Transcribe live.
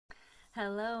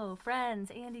Hello,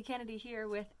 friends. Andy Kennedy here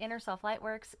with Inner Self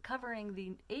Lightworks, covering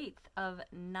the 8th of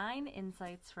 9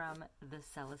 insights from the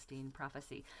Celestine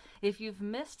Prophecy. If you've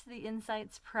missed the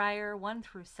insights prior, 1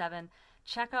 through 7,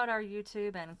 check out our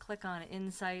YouTube and click on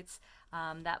Insights,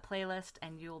 that playlist,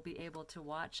 and you'll be able to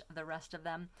watch the rest of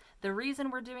them. The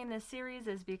reason we're doing this series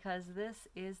is because this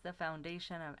is the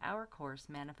foundation of our course,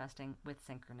 Manifesting with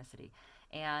Synchronicity.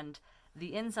 And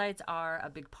the insights are a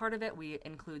big part of it. We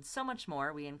include so much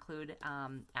more. We include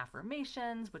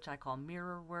affirmations, which I call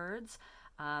mirror words.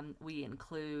 We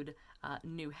include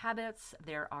new habits.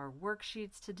 There are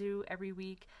worksheets to do every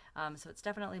week. So it's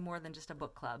definitely more than just a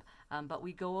book club. But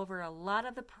we go over a lot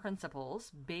of the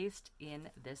principles based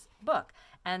in this book.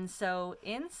 And so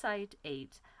Insights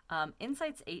 8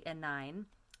 and 9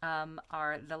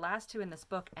 are the last two in this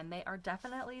book, and they are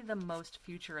definitely the most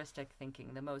futuristic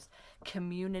thinking, the most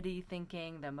community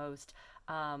thinking, the most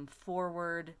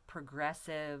forward,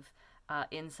 progressive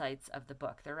insights of the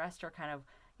book. The rest are kind of,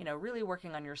 really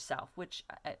working on yourself, which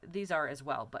these are as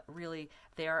well, but really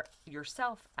they are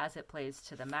yourself as it plays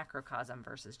to the macrocosm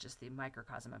versus just the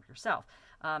microcosm of yourself.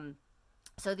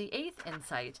 So the 8th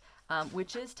insight,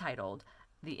 which is titled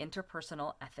The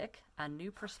Interpersonal Ethic, a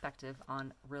New Perspective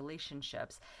on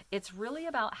Relationships. It's really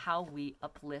about how we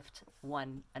uplift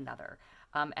one another.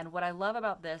 And what I love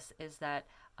about this is that,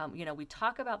 we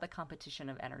talk about the competition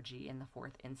of energy in the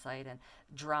 4th insight and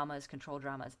dramas, control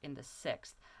dramas in the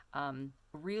 6th.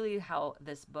 Really how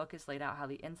this book is laid out, how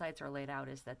the insights are laid out,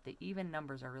 is that the even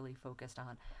numbers are really focused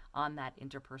on that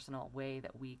interpersonal way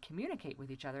that we communicate with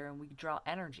each other and we draw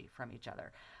energy from each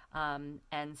other.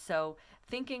 And so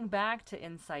thinking back to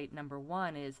insight number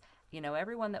 1 is,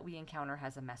 everyone that we encounter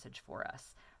has a message for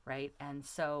us, right? And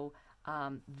so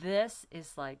this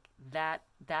is like that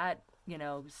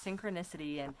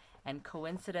synchronicity and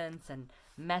coincidence and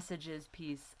messages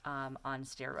piece on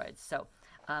steroids. So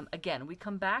again, we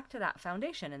come back to that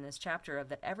foundation in this chapter of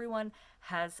that everyone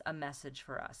has a message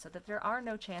for us, so that there are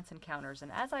no chance encounters.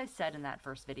 And as I said in that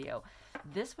first video,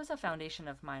 this was a foundation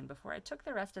of mine before I took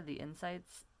the rest of the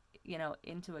insights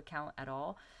into account at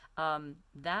all.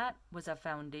 That was a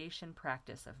foundation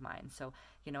practice of mine. So,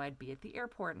 I'd be at the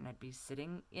airport and I'd be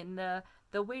sitting in the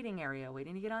waiting area,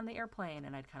 waiting to get on the airplane,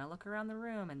 and I'd kind of look around the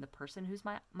room, and the person whose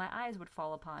my eyes would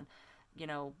fall upon, I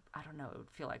don't know, it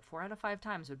would feel like 4 out of 5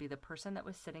 times would be the person that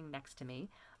was sitting next to me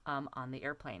on the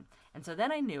airplane. And so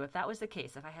then I knew if that was the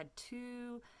case, if I had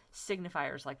 2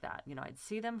 signifiers like that, I'd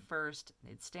see them first,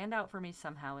 they'd stand out for me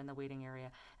somehow in the waiting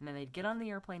area, and then they'd get on the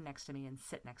airplane next to me and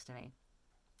sit next to me.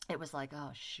 It was like,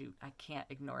 oh, shoot, I can't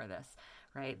ignore this,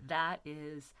 right? That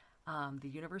is the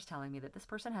universe telling me that this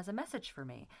person has a message for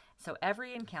me. So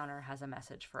every encounter has a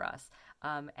message for us.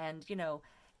 And,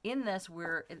 in this,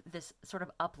 we're this sort of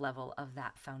up level of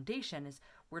that foundation is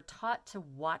we're taught to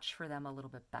watch for them a little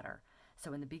bit better.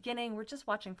 So in the beginning, we're just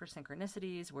watching for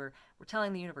synchronicities. We're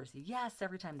telling the universe yes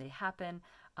every time they happen.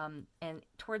 And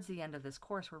towards the end of this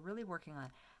course, we're really working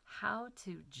on how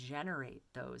to generate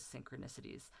those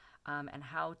synchronicities and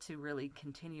how to really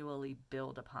continually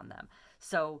build upon them.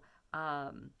 So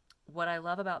what I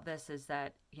love about this is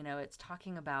that, it's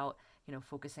talking about,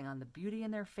 focusing on the beauty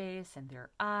in their face and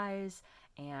their eyes,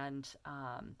 and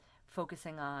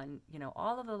focusing on,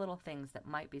 all of the little things that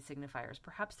might be signifiers.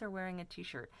 Perhaps they're wearing a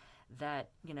t-shirt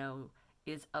that,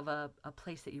 is of a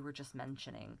place that you were just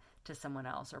mentioning to someone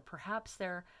else, or perhaps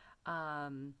they're,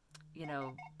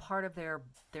 part of their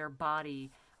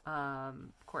body.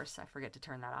 Of course, I forget to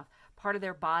turn that off. Part of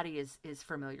their body is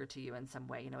familiar to you in some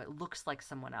way. It looks like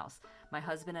someone else. My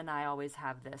husband and I always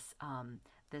have this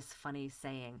funny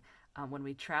saying when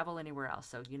we travel anywhere else.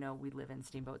 So we live in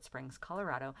Steamboat Springs,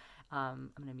 Colorado.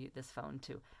 I'm going to mute this phone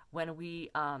too. When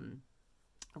we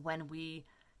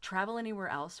travel anywhere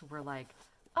else, we're like,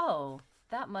 oh,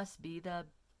 that must be the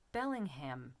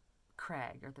Bellingham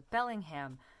Craig or the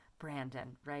Bellingham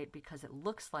Brandon, right? Because it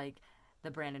looks like the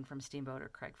Brandon from Steamboat or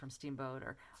Craig from Steamboat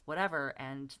or whatever,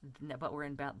 but we're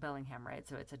in Bellingham, right?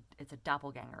 So it's a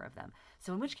doppelganger of them.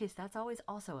 So in which case, that's always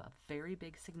also a very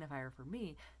big signifier for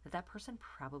me that person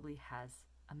probably has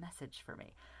a message for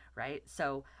me, right?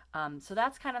 So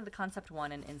that's kind of the concept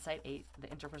 1 in Insight 8, the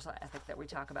interpersonal ethic that we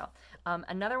talk about.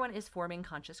 Another one is forming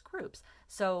conscious groups.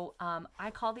 So I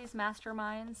call these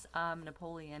masterminds.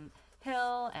 Napoleon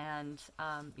Hill and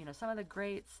some of the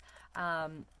greats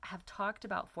have talked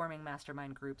about forming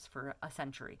mastermind groups for a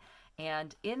century.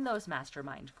 And in those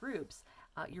mastermind groups,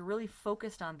 you're really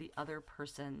focused on the other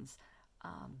person's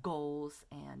goals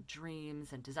and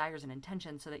dreams and desires and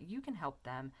intentions so that you can help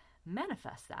them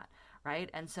manifest that, right?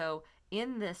 And so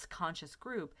in this conscious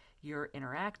group, you're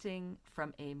interacting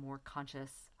from a more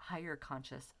conscious, higher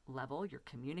conscious level. You're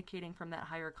communicating from that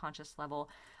higher conscious level.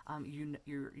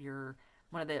 You're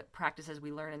one of the practices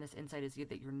we learn in this insight is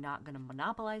that you're not going to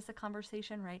monopolize the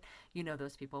conversation, right? You know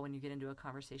those people when you get into a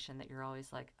conversation that you're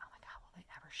always like, oh my God, will they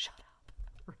ever shut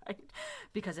up, right?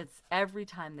 Because it's every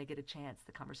time they get a chance,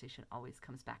 the conversation always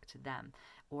comes back to them.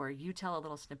 Or you tell a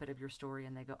little snippet of your story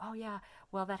and they go, oh yeah,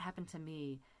 well, that happened to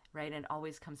me, right? And it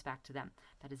always comes back to them.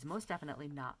 That is most definitely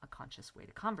not a conscious way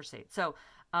to conversate. So,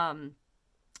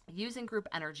 using group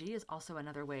energy is also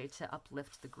another way to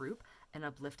uplift the group and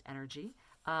uplift energy.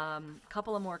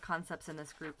 Couple of more concepts in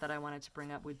this group that I wanted to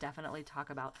bring up. We definitely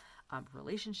talk about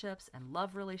relationships and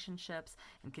love relationships,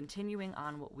 and continuing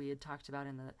on what we had talked about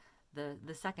in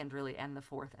the second really, and the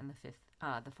fourth and the fifth,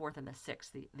 the fourth and the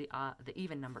sixth, the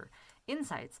even number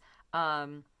insights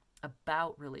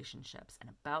about relationships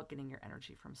and about getting your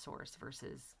energy from source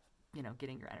versus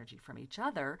getting your energy from each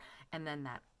other, and then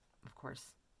that of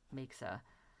course makes a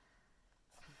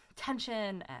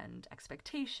tension and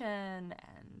expectation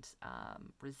and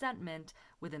resentment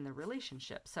within the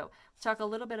relationship. So let's talk a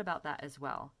little bit about that as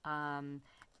well.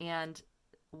 And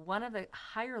one of the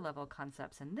higher level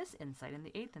concepts in this insight, in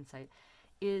the eighth insight,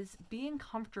 is being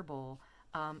comfortable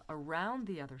around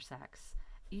the other sex,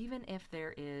 even if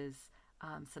there is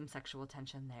some sexual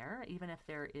tension there, even if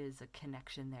there is a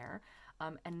connection there,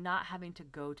 and not having to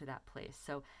go to that place.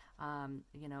 So,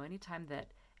 anytime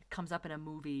that it comes up in a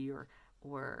movie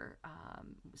or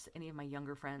any of my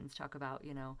younger friends talk about,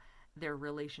 their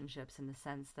relationships in the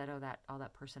sense that, all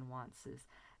that person wants is,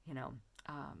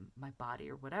 my body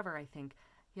or whatever, I think,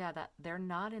 yeah, that they're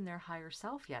not in their higher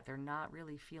self yet. They're not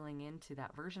really feeling into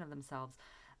that version of themselves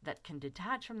that can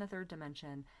detach from the third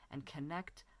dimension and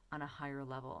connect on a higher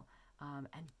level,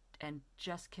 and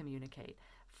just communicate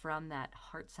from that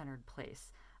heart-centered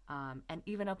place. And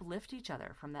even uplift each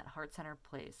other from that heart-centered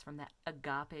place, from that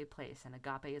agape place. And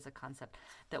agape is a concept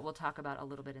that we'll talk about a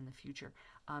little bit in the future,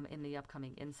 in the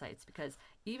upcoming insights. Because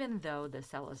even though the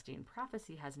Celestine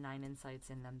prophecy has 9 insights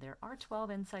in them, there are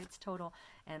 12 insights total.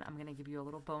 And I'm going to give you a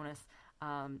little bonus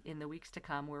in the weeks to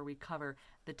come where we cover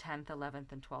the 10th,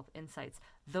 11th, and 12th insights.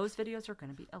 Those videos are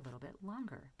going to be a little bit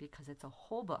longer because it's a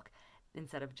whole book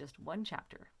instead of just one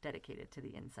chapter dedicated to the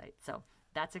insight. So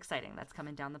that's exciting. That's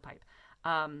coming down the pipe.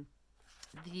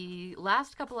 The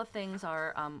last couple of things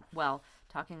are,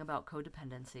 talking about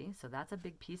codependency. So that's a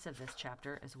big piece of this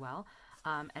chapter as well.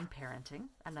 And parenting,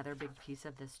 another big piece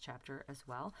of this chapter as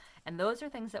well. And those are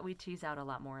things that we tease out a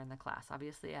lot more in the class.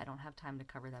 Obviously, I don't have time to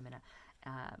cover them in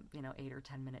a 8 or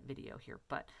 10 minute video here,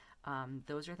 but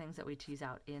those are things that we tease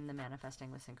out in the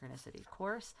Manifesting with Synchronicity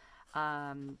course.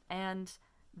 And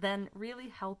then really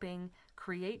helping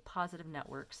create positive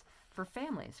networks for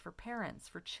families, for parents,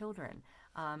 for children,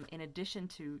 in addition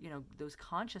to, those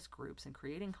conscious groups and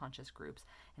creating conscious groups.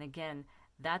 And again,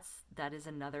 that is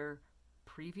another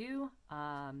preview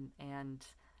and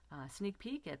sneak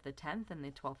peek at the 10th and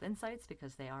the 12th insights,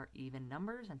 because they are even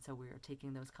numbers. And so we are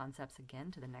taking those concepts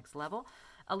again to the next level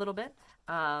a little bit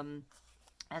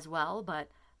as well. But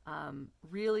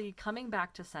really coming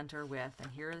back to center with,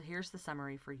 and here's the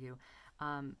summary for you,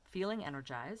 feeling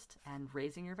energized and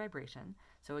raising your vibration.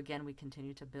 So again, we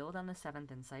continue to build on the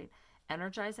 7th insight,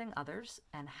 energizing others.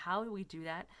 And how we do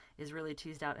that is really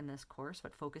teased out in this course,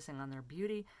 but focusing on their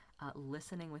beauty,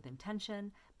 listening with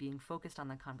intention, being focused on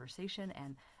the conversation,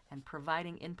 and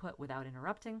providing input without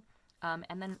interrupting.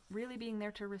 And then really being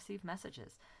there to receive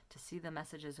messages, to see the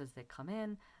messages as they come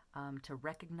in, to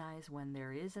recognize when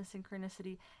there is a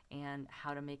synchronicity and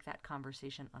how to make that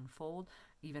conversation unfold,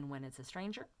 even when it's a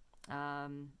stranger.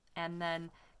 And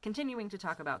then continuing to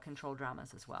talk about control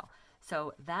dramas as well.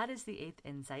 So that is the 8th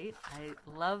insight. I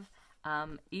love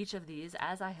each of these.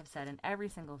 As I have said in every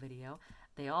single video,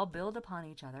 they all build upon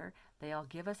each other. They all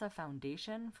give us a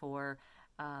foundation for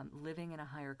living in a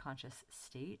higher conscious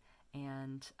state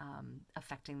and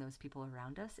affecting those people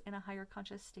around us in a higher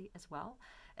conscious state as well.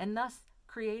 And thus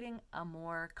creating a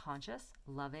more conscious,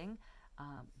 loving,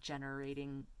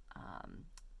 generating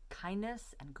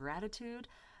kindness and gratitude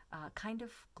kind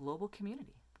of global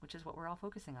community, which is what we're all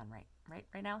focusing on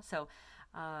right now. So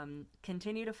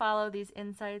continue to follow these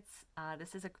insights.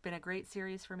 This has been a great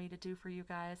series for me to do for you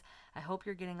guys. I hope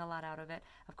you're getting a lot out of it.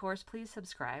 Of course, please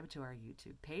subscribe to our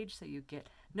YouTube page so you get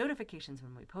notifications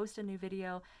when we post a new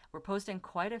video. We're posting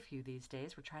quite a few these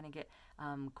days. We're trying to get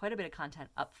quite a bit of content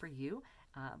up for you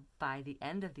by the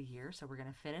end of the year. So we're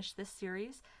going to finish this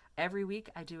series. Every week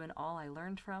I do an All I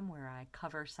Learned From, where I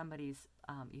cover somebody's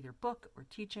either book or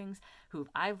teachings who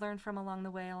I've learned from along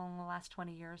the way along the last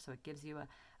 20 years. So it gives you a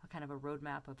kind of a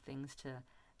roadmap of things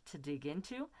to dig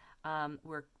into.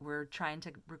 We're trying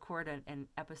to record an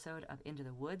episode of Into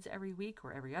the Woods every week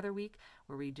or every other week,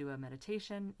 where we do a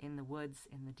meditation in the woods,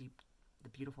 in the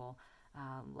beautiful,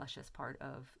 luscious part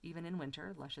of, even in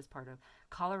winter, luscious part of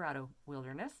Colorado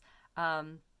wilderness.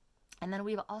 And then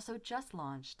we've also just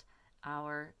launched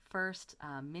our first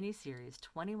mini-series,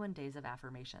 21 Days of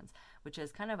Affirmations, which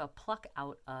is kind of a pluck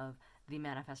out of the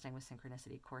Manifesting with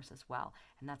Synchronicity course as well.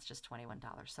 And that's just $21.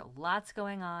 So lots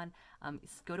going on.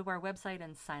 Go to our website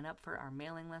and sign up for our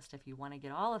mailing list if you want to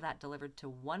get all of that delivered to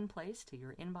one place, to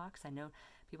your inbox. I know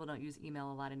people don't use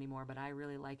email a lot anymore, but I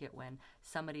really like it when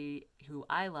somebody who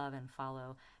I love and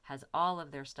follow has all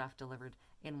of their stuff delivered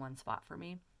in one spot for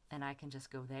me. And I can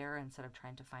just go there instead of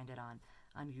trying to find it on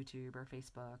YouTube or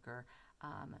Facebook or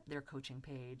their coaching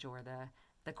page or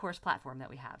the course platform that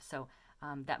we have. So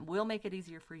that will make it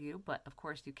easier for you. But of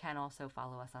course, you can also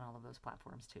follow us on all of those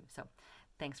platforms too. So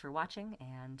thanks for watching,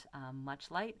 and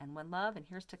much light and one love. And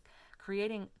here's to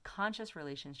creating conscious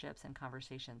relationships and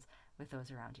conversations with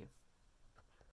those around you.